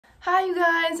Hi you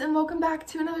guys, and welcome back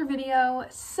to another video.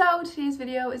 So today's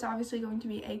video is obviously going to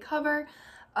be a cover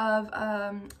of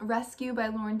Rescue by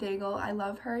Lauren Daigle. I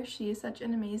love her. She is such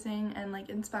an amazing and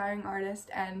inspiring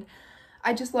artist, and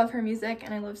I just love her music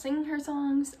and I love singing her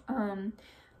songs. I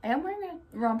am wearing a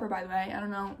romper, by the way. I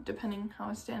don't know, depending how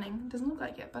I'm standing. It doesn't look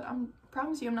like it, but I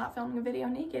promise you I'm not filming a video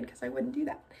naked because I wouldn't do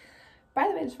that. By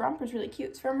the way, this romper is really cute.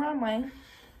 It's from Runway,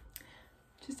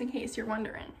 just in case you're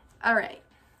wondering. Alright,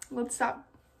 let's stop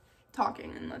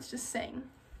talking and let's just sing.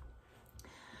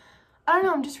 I don't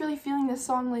know, I'm just really feeling this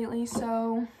song lately,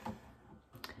 so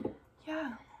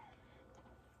yeah.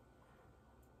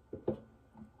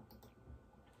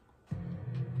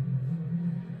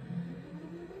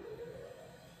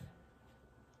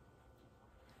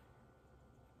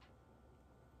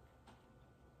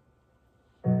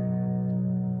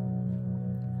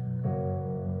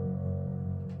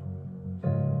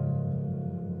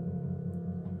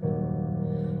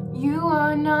 You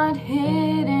are not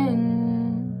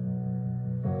hidden.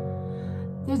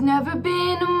 There's never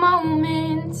been a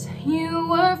moment you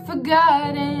were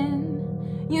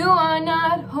forgotten. You are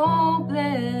not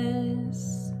hopeless.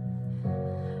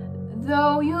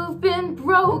 Though you've been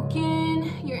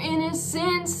broken, your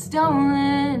innocence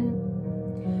stolen.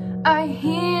 I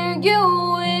hear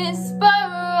you whisper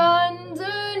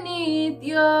underneath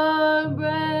your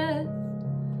breath.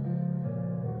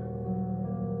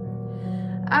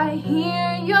 I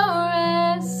hear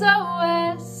your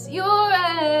SOS, your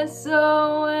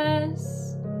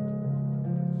SOS.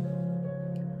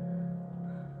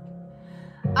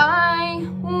 I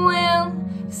will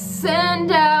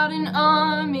send out an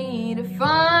army to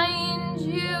find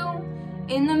you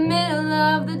in the middle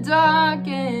of the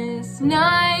darkest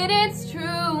night. It's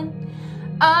true,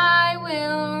 I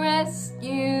will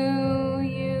rescue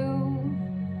you.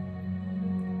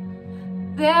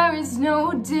 There is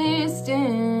no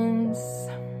distance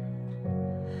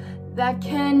that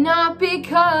cannot be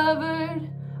covered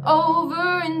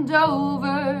over and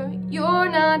over. You're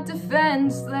not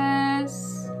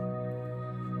defenseless.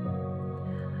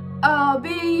 I'll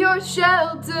be your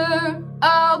shelter,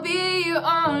 I'll be your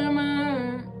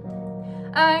armor.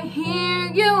 I hear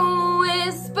you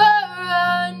whisper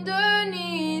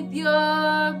underneath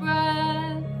your breath.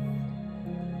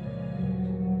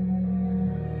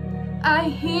 I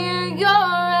hear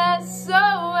your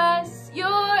SOS,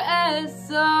 your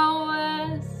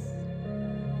SOS.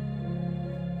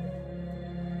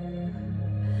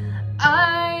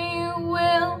 I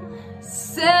will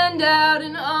send out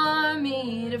an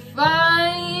army to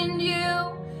find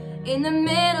you in the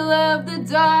middle of the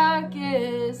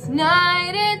darkest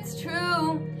night. It's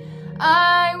true,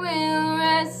 I will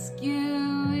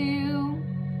rescue you.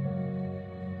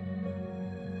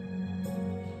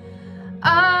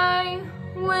 I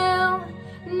will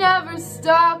never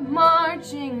stop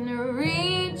marching to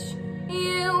reach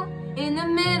you in the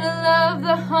middle of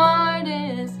the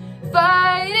hardest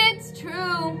fight. It's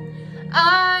true,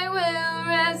 I will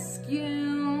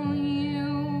rescue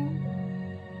you.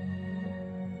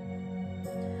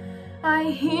 I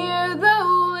hear the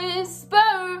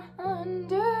whisper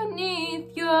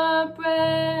underneath your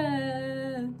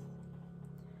breath.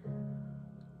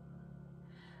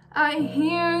 I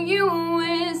hear you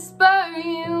whisper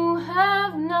you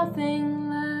have nothing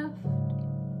left.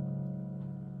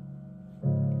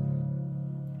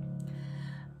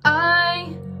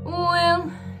 I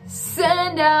will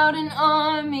send out an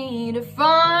army to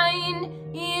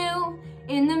find you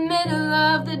in the middle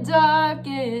of the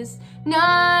darkest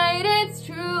night. It's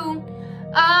true,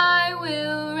 I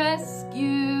will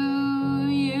rescue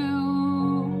you.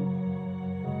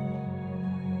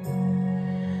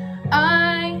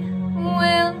 I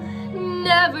will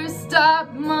never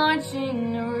stop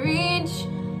marching to reach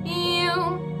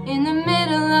you in the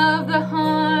middle of the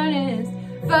hardest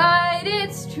fight.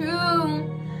 It's true,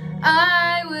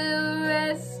 I will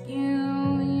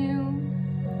rescue you.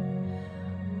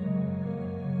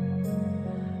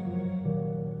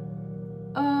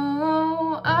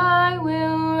 Oh, I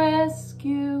will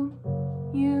rescue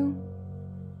you.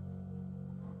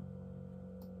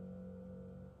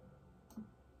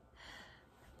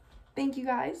 Thank you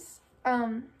guys.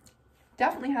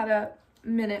 Definitely had a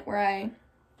minute where I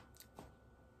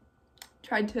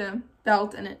tried to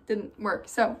belt and it didn't work,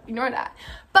 so ignore that.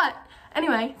 But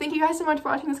anyway, thank you guys so much for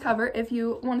watching this cover. If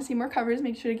you want to see more covers,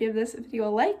 make sure to give this video a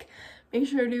like. Make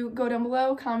sure to go down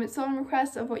below, comment song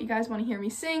requests of what you guys want to hear me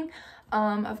sing.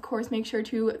 Of course, make sure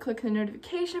to click the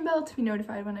notification bell to be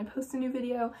notified when I post a new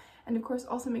video. And of course,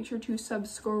 also make sure to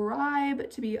subscribe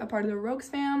to be a part of the Rogues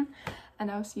fam. And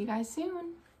I'll see you guys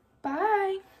soon.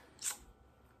 Bye!